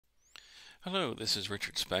Hello, this is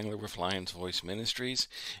Richard Spangler with Lion's Voice Ministries,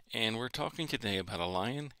 and we're talking today about a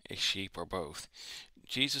lion, a sheep, or both.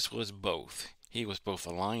 Jesus was both. He was both a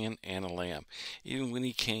lion and a lamb. Even when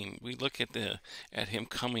he came, we look at him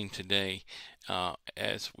coming today,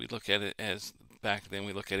 as we look at it as back then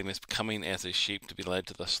we look at him as coming as a sheep to be led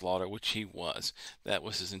to the slaughter, which he was. That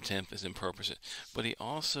was his intent, his purpose. But he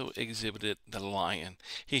also exhibited the lion.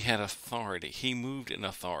 He had authority. He moved in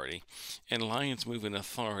authority, and lions move in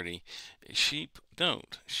authority. Sheep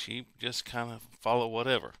don't. Sheep just kind of follow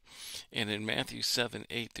whatever. And in Matthew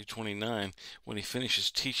 7:8 through 29, when he finishes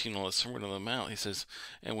teaching on the Sermon on the Mount, he says,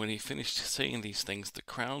 "And when he finished saying these things, the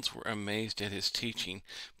crowds were amazed at his teaching,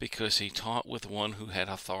 because he taught with one who had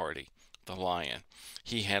authority." The lion.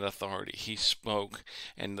 He had authority. He spoke,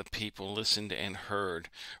 and the people listened and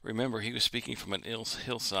heard. Remember, he was speaking from an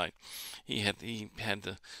hillside. He had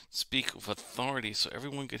to speak with authority so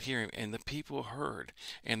everyone could hear him, and the people heard,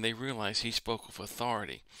 and they realized he spoke with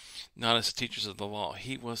authority, not as teachers of the law.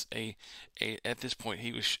 He was at this point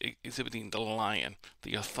he was exhibiting the lion,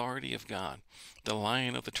 the authority of God, the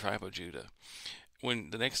lion of the tribe of Judah.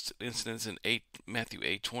 When the next incident is in Matthew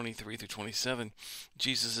 8:23 through 27,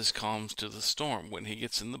 Jesus is calm to the storm. When he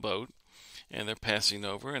gets in the boat and they're passing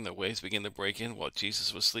over and the waves begin to break in while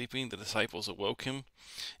Jesus was sleeping, the disciples awoke him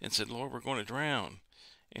and said, "Lord, we're going to drown."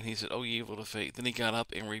 And he said, "Oh, ye of little faith." Then he got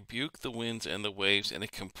up and rebuked the winds and the waves, and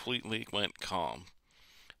it completely went calm.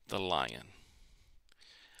 The lion.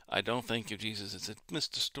 I don't think of Jesus and said,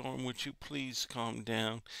 "Mr. Storm, would you please calm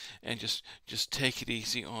down and just take it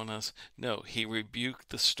easy on us?" No, he rebuked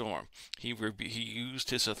the storm. He used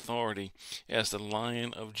his authority as the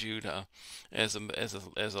Lion of Judah, as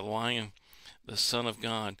a lion, the Son of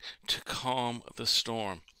God, to calm the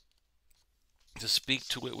storm, to speak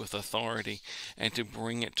to it with authority, and to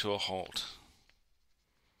bring it to a halt.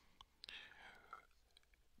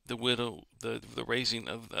 The widow, the raising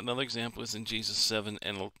of another example is in Jesus 7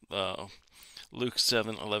 and Luke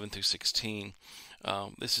 7:11 through 16.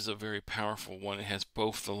 This is a very powerful one. It has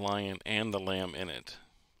both the lion and the lamb in it.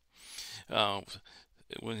 Uh,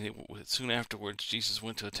 Soon afterwards, Jesus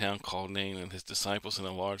went to a town called Nain, and his disciples and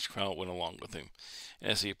a large crowd went along with him.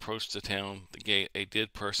 As he approached the town, the gate, a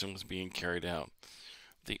dead person was being carried out,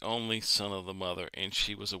 the only son of the mother, and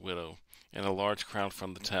she was a widow, and a large crowd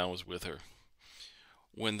from the town was with her.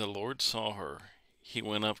 When the Lord saw her, he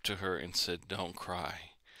went up to her and said, "Don't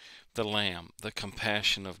cry." The Lamb, the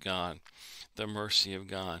compassion of God, the mercy of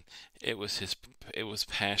God. It was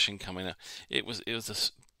passion coming out. It was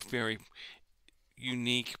a very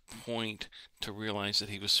unique point to realize that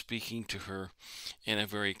he was speaking to her in a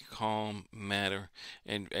very calm manner,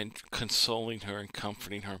 and consoling her and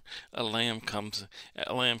comforting her. A lamb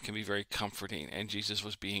can be very comforting, and Jesus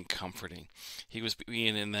was being comforting. He was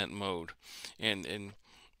being in that mode. And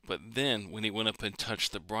but then when he went up and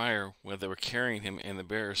touched the briar where they were carrying him and the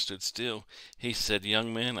bearer stood still, he said,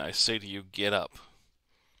 "Young man, I say to you, get up."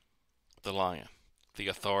 The lion, the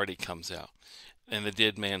authority comes out. And the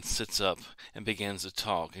dead man sits up and begins to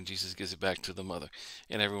talk, and Jesus gives it back to the mother,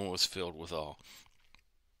 and everyone was filled with awe.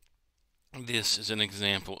 This is another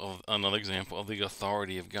example of the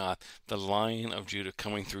authority of God, the Lion of Judah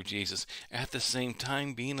coming through Jesus, at the same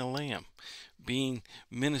time being a lamb, being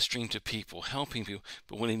ministering to people, helping people.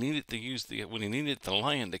 But when he needed the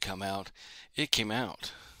lion to come out, it came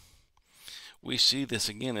out. We see this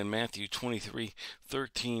again in Matthew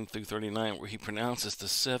 23:13 through 39, where he pronounces the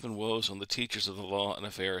 7 woes on the teachers of the law and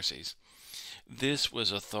the Pharisees. This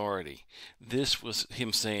was authority. This was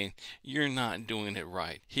him saying, "You're not doing it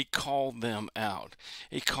right." He called them out.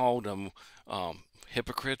 He called them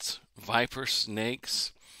hypocrites, vipers,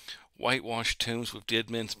 snakes, whitewashed tombs with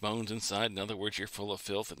dead men's bones inside. In other words, you're full of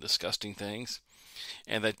filth and disgusting things.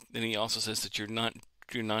 And then he also says that you're not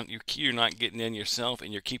getting in yourself,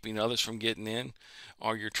 and you're keeping others from getting in,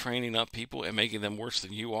 or you're training up people and making them worse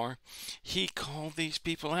than you are. He called these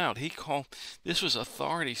people out. This was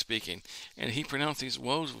authority speaking, and he pronounced these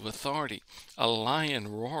woes with authority. A lion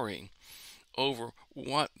roaring over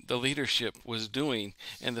what the leadership was doing,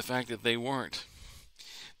 and the fact that they weren't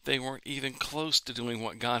even close to doing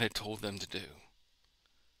what God had told them to do.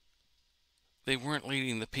 They weren't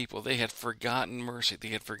leading the people. They had forgotten mercy. They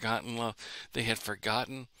had forgotten love. They had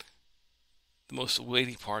forgotten the most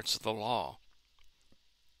weighty parts of the law,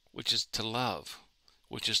 which is to love,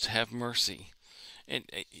 which is to have mercy. And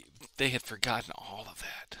they had forgotten all of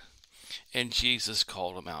that. And Jesus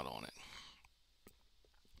called them out on it.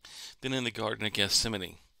 Then in the Garden of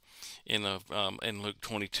Gethsemane, in Luke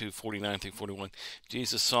 22:49 through 41,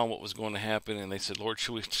 Jesus saw what was going to happen, and they said, "Lord,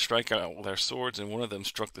 should we strike out with our swords?" And one of them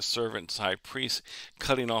struck the servant's high priest,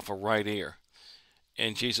 cutting off a right ear.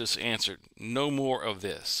 And Jesus answered, "No more of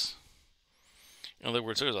this." In other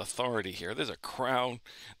words, there's authority here. There's a crowd.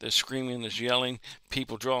 There's screaming, there's yelling,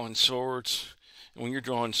 people drawing swords. And when you're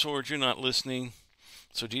drawing swords, you're not listening.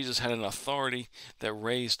 So Jesus had an authority that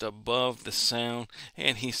raised above the sound,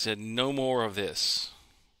 and he said, "No more of this."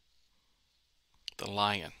 The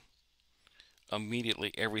lion.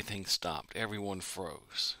 Immediately everything stopped. Everyone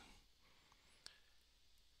froze.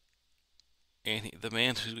 And the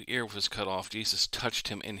man whose ear was cut off, Jesus touched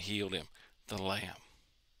him and healed him. The lamb.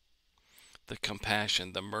 The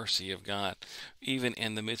compassion, the mercy of God, even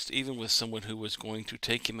in the midst, even with someone who was going to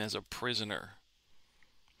take him as a prisoner.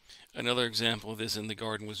 Another example of this in the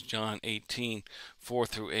garden was John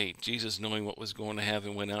 18:4-8. Jesus, knowing what was going to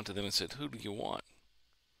happen, went out to them and said, "Who do you want?"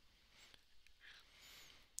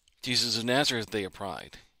 Jesus of Nazareth, they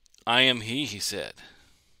replied. "I am he said.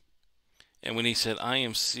 And when he said, I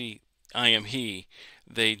am he,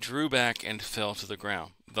 they drew back and fell to the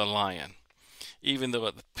ground. The lion. Even though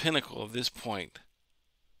at the pinnacle of this point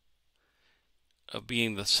of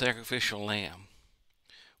being the sacrificial lamb,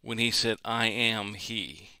 when he said, "I am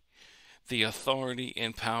he," the authority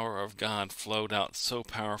and power of God flowed out so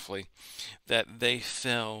powerfully that they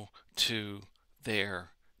fell to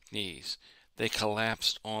their knees. They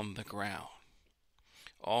collapsed on the ground.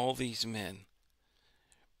 All these men,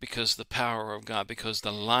 because the power of God, because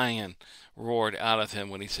the lion roared out of him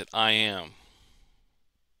when he said, "I am."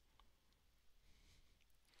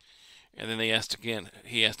 And then he asked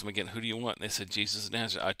them again, "Who do you want?" And they said, "Jesus of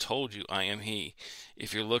Nazareth. I told you, I am he.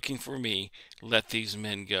 If you're looking for me, let these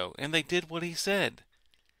men go." And they did what he said.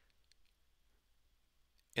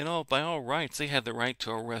 And by all rights, they had the right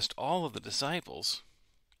to arrest all of the disciples.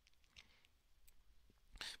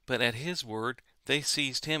 But at his word, they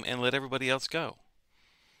seized him and let everybody else go.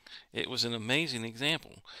 It was an amazing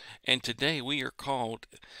example. And today we are called,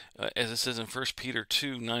 as it says in 1 Peter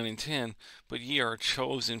 2:9-10, "But ye are a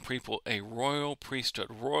chosen people, a royal priesthood."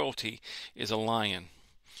 Royalty is a lion.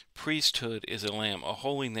 Priesthood is a lamb, a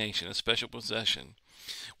holy nation, a special possession.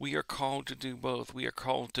 We are called to do both. We are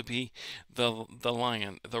called to be the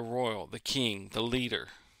lion, the royal, the king, the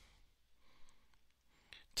leader.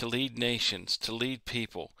 To lead nations, to lead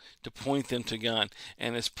people, to point them to God.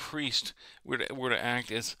 And as priests, we're to act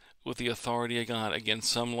as with the authority of God. Again,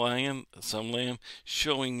 some lamb,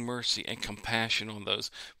 showing mercy and compassion on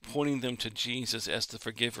those, pointing them to Jesus as the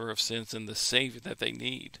forgiver of sins and the Savior that they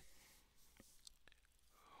need.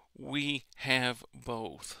 We have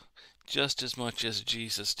both, just as much as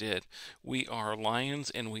Jesus did. We are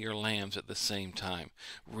lions and we are lambs at the same time.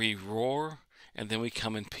 We roar and then we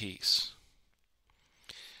come in peace.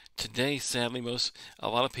 Today, sadly, a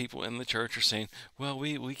lot of people in the church are saying, "Well,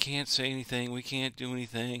 we can't say anything, we can't do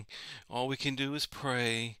anything, all we can do is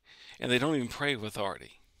pray," and they don't even pray with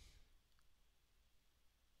authority.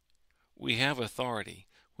 We have authority.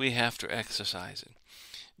 We have to exercise it.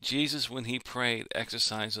 Jesus, when he prayed,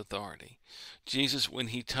 exercised authority. Jesus, when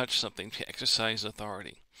he touched something, exercised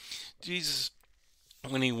authority. Jesus,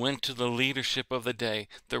 when he went to the leadership of the day,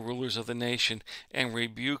 the rulers of the nation, and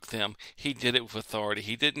rebuked them, he did it with authority.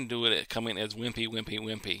 He didn't do it coming as wimpy,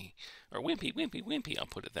 or wimpy, I'll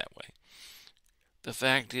put it that way. The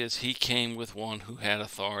fact is, he came with one who had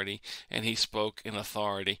authority, and he spoke in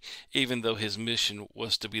authority, even though his mission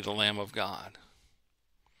was to be the Lamb of God.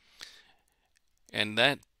 And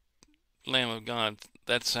that Lamb of God,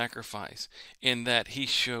 that sacrifice, in that he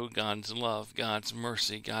showed God's love, God's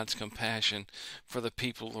mercy, God's compassion for the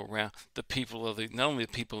people around, the people of not only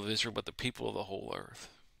the people of Israel, but the people of the whole earth.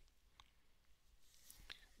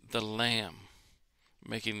 The Lamb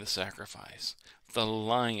making the sacrifice. The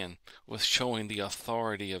lion was showing the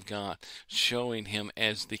authority of God, showing him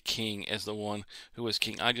as the king, as the one who was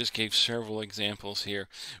king. I just gave several examples here.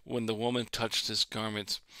 When the woman touched his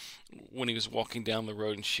garments, when he was walking down the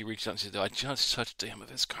road, and she reached out and said, "I just touched the hem of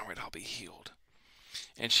his garment, I'll be healed."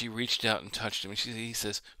 And she reached out and touched him, and he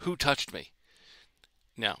says, "Who touched me?"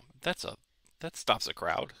 Now, that stops a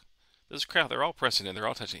crowd. This crowd, they're all pressing in, they're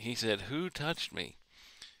all touching. He said, "Who touched me?"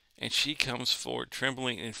 And she comes forward,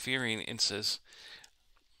 trembling and fearing, and says,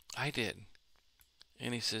 "I did."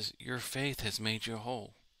 And he says, "Your faith has made you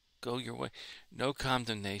whole. Go your way." No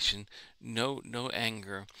condemnation, no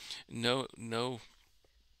anger, no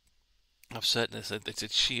upsetness.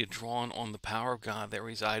 That she had drawn on the power of God that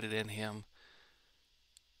resided in him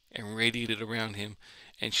and radiated around him,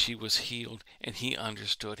 and she was healed, and he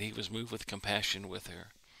understood. He was moved with compassion with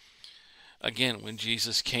her. Again, when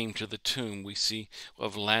Jesus came to the tomb, we see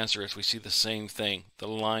of Lazarus, we see the same thing, the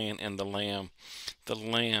lion and the lamb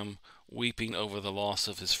weeping over the loss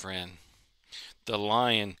of his friend. The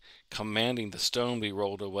lion commanding the stone be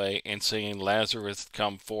rolled away and saying, Lazarus,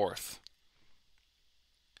 come forth.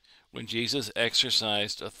 When Jesus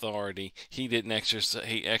exercised authority, he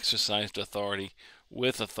exercised authority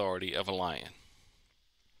with authority of a lion.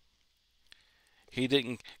 He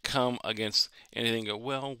didn't come against anything. Go,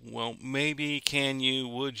 well, maybe,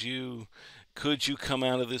 would you, could you come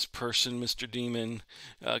out of this person, Mr. Demon?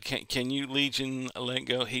 Can you, Legion, let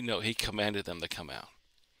go? He commanded them to come out.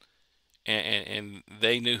 And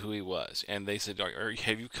they knew who he was. And they said,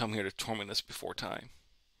 have you come here to torment us before time?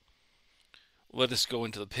 Let us go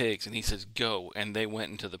into the pigs. And he says, go. And they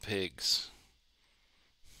went into the pigs.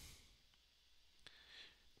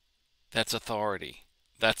 That's authority.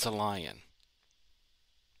 That's a lion.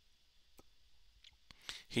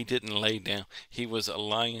 He didn't lay down. He was a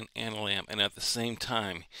lion and a lamb. And at the same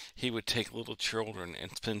time, he would take little children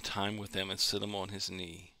and spend time with them and sit them on his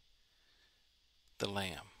knee. The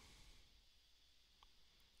lamb.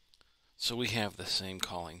 So we have the same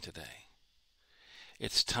calling today.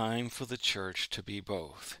 It's time for the church to be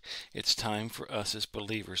both. It's time for us as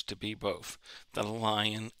believers to be both, the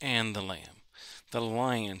lion and the lamb. The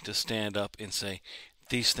lion to stand up and say,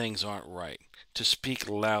 these things aren't right. To speak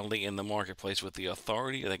loudly in the marketplace with the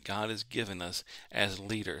authority that God has given us as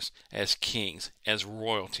leaders, as kings, as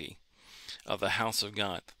royalty of the house of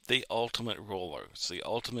God, the ultimate rulers, the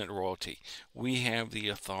ultimate royalty. We have the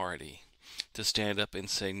authority to stand up and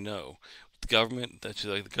say, no, the government,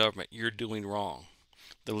 you're doing wrong.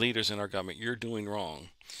 The leaders in our government, you're doing wrong.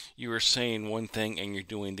 You are saying one thing and you're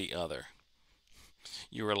doing the other.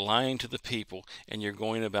 You are lying to the people and you're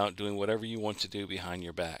going about doing whatever you want to do behind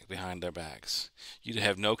their backs. You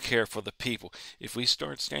have no care for the people. If we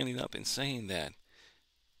start standing up and saying that,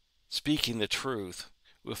 speaking the truth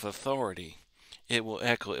with authority, it will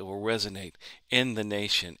echo, it will resonate in the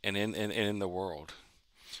nation and in the world.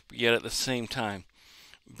 But yet at the same time,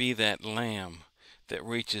 be that lamb that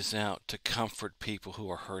reaches out to comfort people who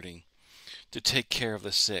are hurting, to take care of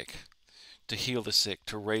the sick, to heal the sick,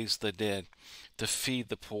 to raise the dead, to feed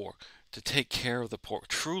the poor, to take care of the poor,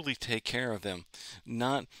 truly take care of them,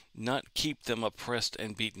 not keep them oppressed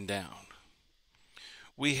and beaten down.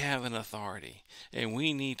 We have an authority, and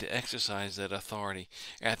we need to exercise that authority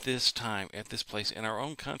at this time, at this place, in our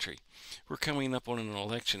own country. We're coming up on an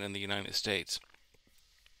election in the United States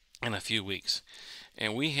in a few weeks,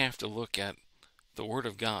 and we have to look at the Word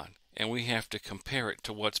of God, and we have to compare it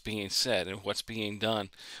to what's being said and what's being done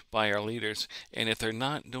by our leaders. And if they're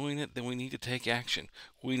not doing it, then we need to take action.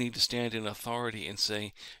 We need to stand in authority and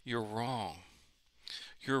say, you're wrong.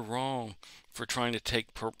 You're wrong for trying to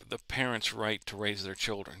take the parents' right to raise their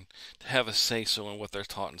children, to have a say-so in what they're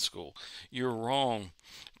taught in school. You're wrong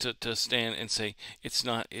to stand and say,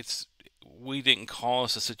 we didn't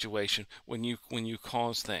cause the situation when you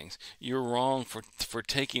cause things. You're wrong for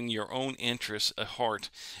taking your own interests at heart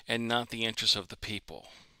and not the interests of the people.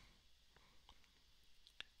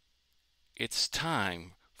 It's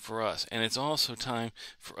time for us, and it's also time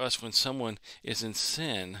for us when someone is in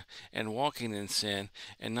sin and walking in sin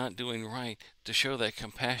and not doing right, to show that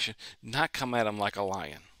compassion, not come at them like a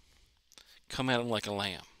lion. Come at them like a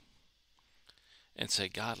lamb and say,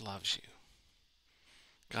 God loves you.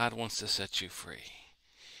 God wants to set you free.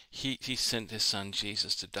 He sent his son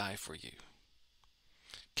Jesus to die for you.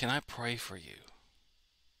 Can I pray for you?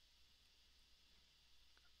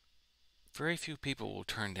 Very few people will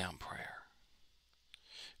turn down prayer.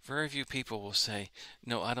 Very few people will say,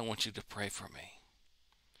 no, I don't want you to pray for me.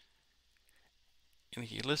 And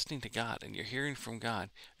if you're listening to God and you're hearing from God,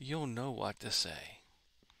 you'll know what to say.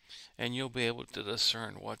 And you'll be able to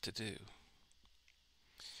discern what to do.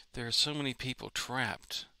 There are so many people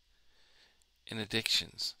trapped in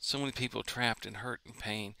addictions, so many people trapped in hurt and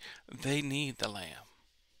pain. They need the lamb.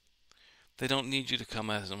 They don't need you to come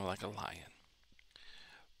at them like a lion.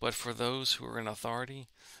 But for those who are in authority,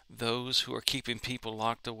 those who are keeping people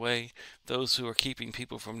locked away, those who are keeping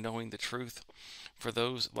people from knowing the truth, for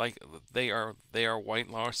those, like they are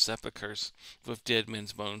whitewashed sepulchres with dead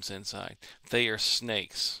men's bones inside. They are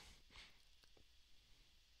snakes,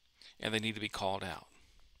 and they need to be called out.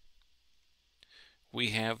 We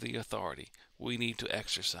have the authority. We need to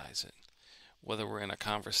exercise it. Whether we're in a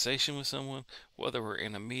conversation with someone, whether we're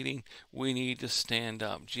in a meeting, we need to stand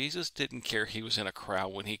up. Jesus didn't care he was in a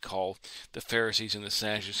crowd when he called the Pharisees and the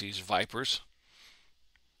Sadducees vipers.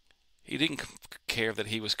 He didn't care that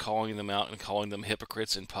he was calling them out and calling them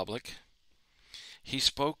hypocrites in public. He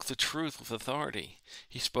spoke the truth with authority.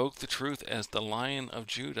 He spoke the truth as the Lion of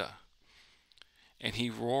Judah. And he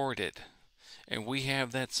roared it. And we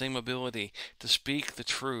have that same ability to speak the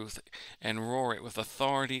truth and roar it with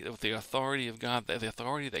authority, with the authority of God, the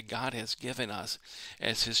authority that God has given us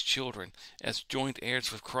as His children, as joint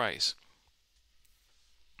heirs with Christ.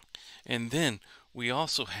 And then we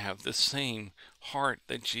also have the same heart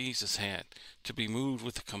that Jesus had, to be moved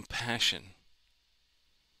with compassion,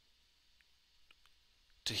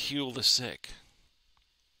 to heal the sick,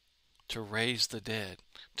 to raise the dead,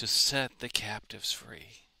 to set the captives free.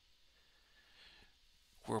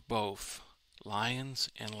 We're both lions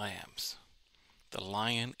and lambs, the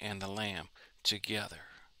lion and the lamb together.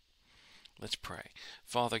 Let's pray.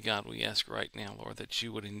 Father God, we ask right now, Lord, that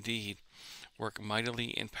you would indeed work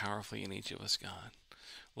mightily and powerfully in each of us, God.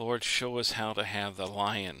 Lord, show us how to have the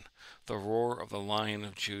lion, the roar of the Lion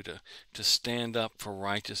of Judah, to stand up for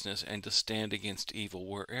righteousness and to stand against evil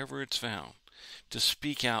wherever it's found, to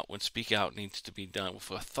speak out when speak out needs to be done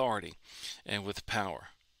with authority and with power.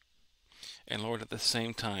 And Lord, at the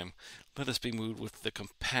same time, let us be moved with the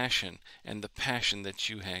compassion and the passion that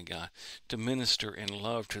you had, God, to minister in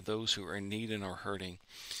love to those who are in need and are hurting,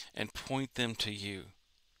 and point them to you.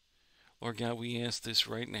 Lord God, we ask this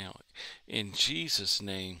right now. In Jesus'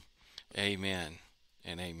 name, amen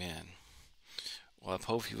and amen. Well, I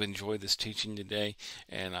hope you've enjoyed this teaching today,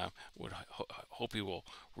 and I would hope you will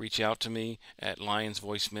reach out to me at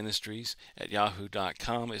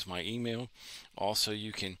lionsvoiceministries@yahoo.com is my email. Also,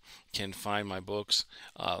 you can find my books,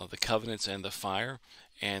 The Covenants and the Fire,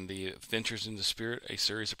 and The Adventures in the Spirit, a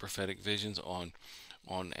series of prophetic visions on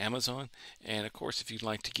Amazon. And of course, if you'd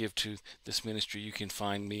like to give to this ministry, you can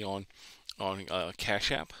find me on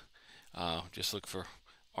Cash App. Just look for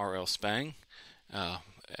R.L. Spang,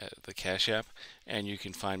 the Cash App, and you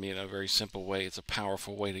can find me in a very simple way. It's a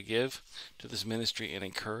powerful way to give to this ministry and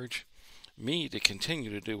encourage me to continue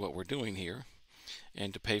to do what we're doing here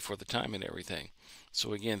and to pay for the time and everything.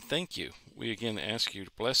 So again, thank you. We again ask you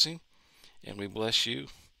blessing, and we bless you.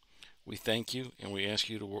 We thank you, and we ask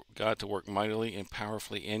you to God to work mightily and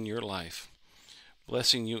powerfully in your life,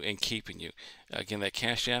 blessing you and keeping you. Again, that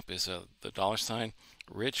Cash App is the $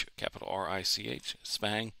 Rich, capital R-I-C-H,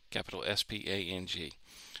 Spang, capital S-P-A-N-G.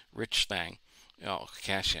 Rich Spang,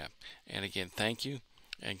 Cash App. And again, thank you,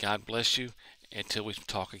 and God bless you until we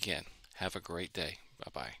talk again. Have a great day.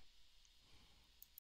 Bye-bye.